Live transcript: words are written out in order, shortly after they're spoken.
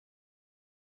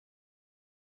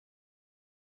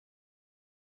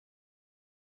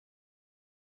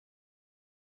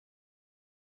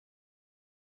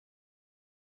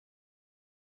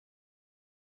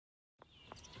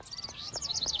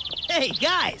Hey,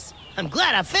 guys, I'm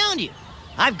glad I found you.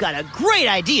 I've got a great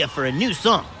idea for a new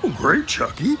song. Oh, great,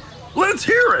 Chucky. Let's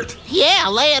hear it. Yeah,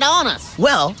 lay it on us.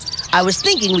 Well, I was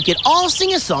thinking we could all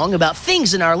sing a song about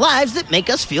things in our lives that make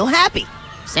us feel happy.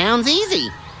 Sounds easy.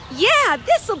 Yeah,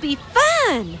 this'll be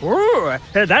fun. Ooh,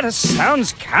 that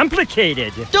sounds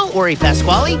complicated. Don't worry,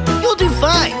 Pasqually. You'll do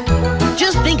fine.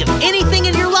 Just think of anything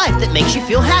in your life that makes you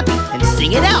feel happy and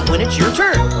sing it out when it's your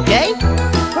turn, okay?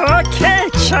 Okay,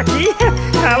 Chucky.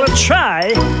 I'll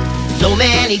try. So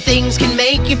many things can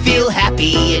make you feel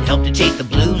happy and help to take the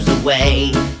blues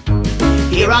away.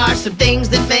 Here are some things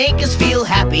that make us feel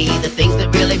happy, the things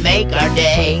that really make our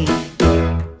day.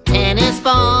 Tennis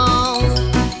balls.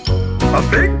 A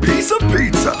big piece of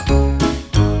pizza.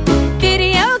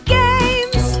 Video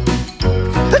games.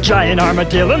 A giant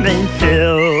armadillo named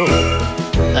Phil.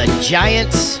 A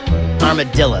giant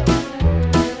armadillo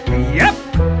Yep.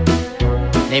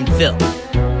 named Phil.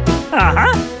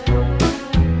 Uh-huh.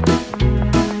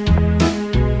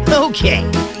 Okay,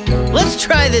 let's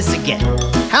try this again.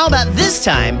 How about this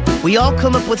time we all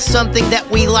come up with something that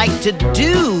we like to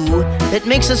do that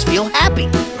makes us feel happy?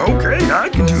 Okay, I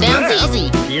can do that. Sounds easy.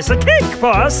 Piece of cake,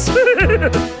 boss.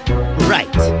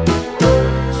 Right.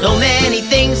 So many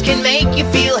things can make you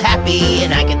feel happy,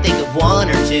 and I can think of one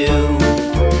or two.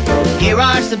 Here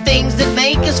are some things that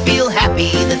make us feel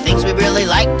happy, the things we really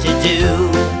like to do.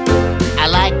 I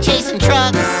like chasing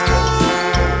trucks.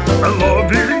 I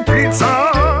love eating pizza.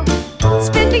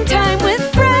 Spending time with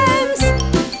friends.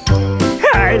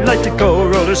 I'd like to go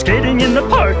roller skating in the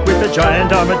park with a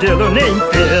giant armadillo named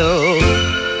Phil.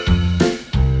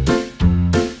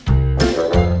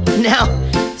 Now,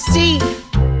 see,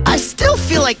 I still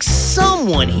feel like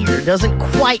someone here doesn't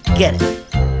quite get it.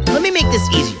 Let me make this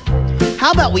easier.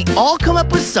 How about we all come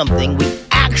up with something we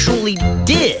actually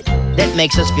did that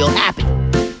makes us feel happy?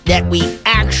 That we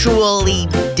actually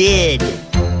did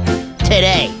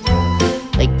today.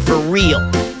 Like, for real.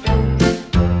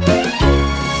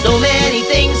 So many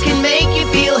things can make you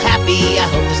feel happy. I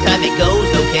hope this time it goes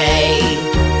okay.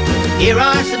 Here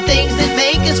are some things that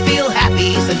make us feel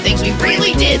happy, some things we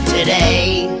really did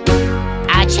today.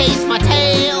 I chased my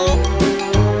tail.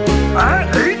 I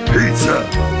ate pizza.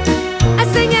 I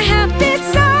sang a happy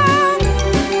song.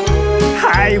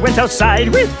 I went outside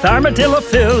with Armadillo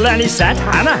Phil, and he sat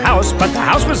on a house, but the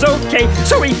house was okay.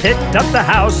 So he picked up the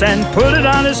house and put it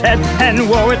on his head and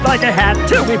wore it like a hat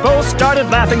till we both started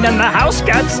laughing. Then the house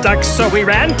got stuck, so we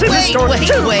ran to the store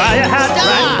to buy a hat,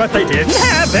 Stop. but they didn't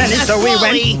have any, so we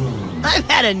Pasqually, went. I've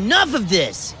had enough of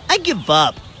this. I give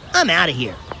up. I'm out of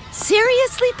here.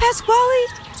 Seriously, Pasqually?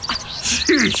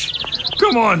 Sheesh.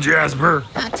 Come on, Jasper.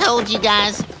 I told you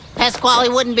guys,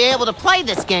 Pasqually wouldn't be able to play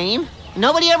this game.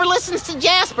 Nobody ever listens to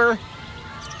Jasper.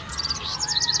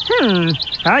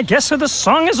 I guess the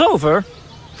song is over.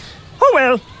 Oh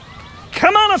well.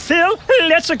 Come on, Phil.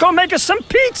 Let's go make us some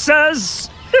pizzas.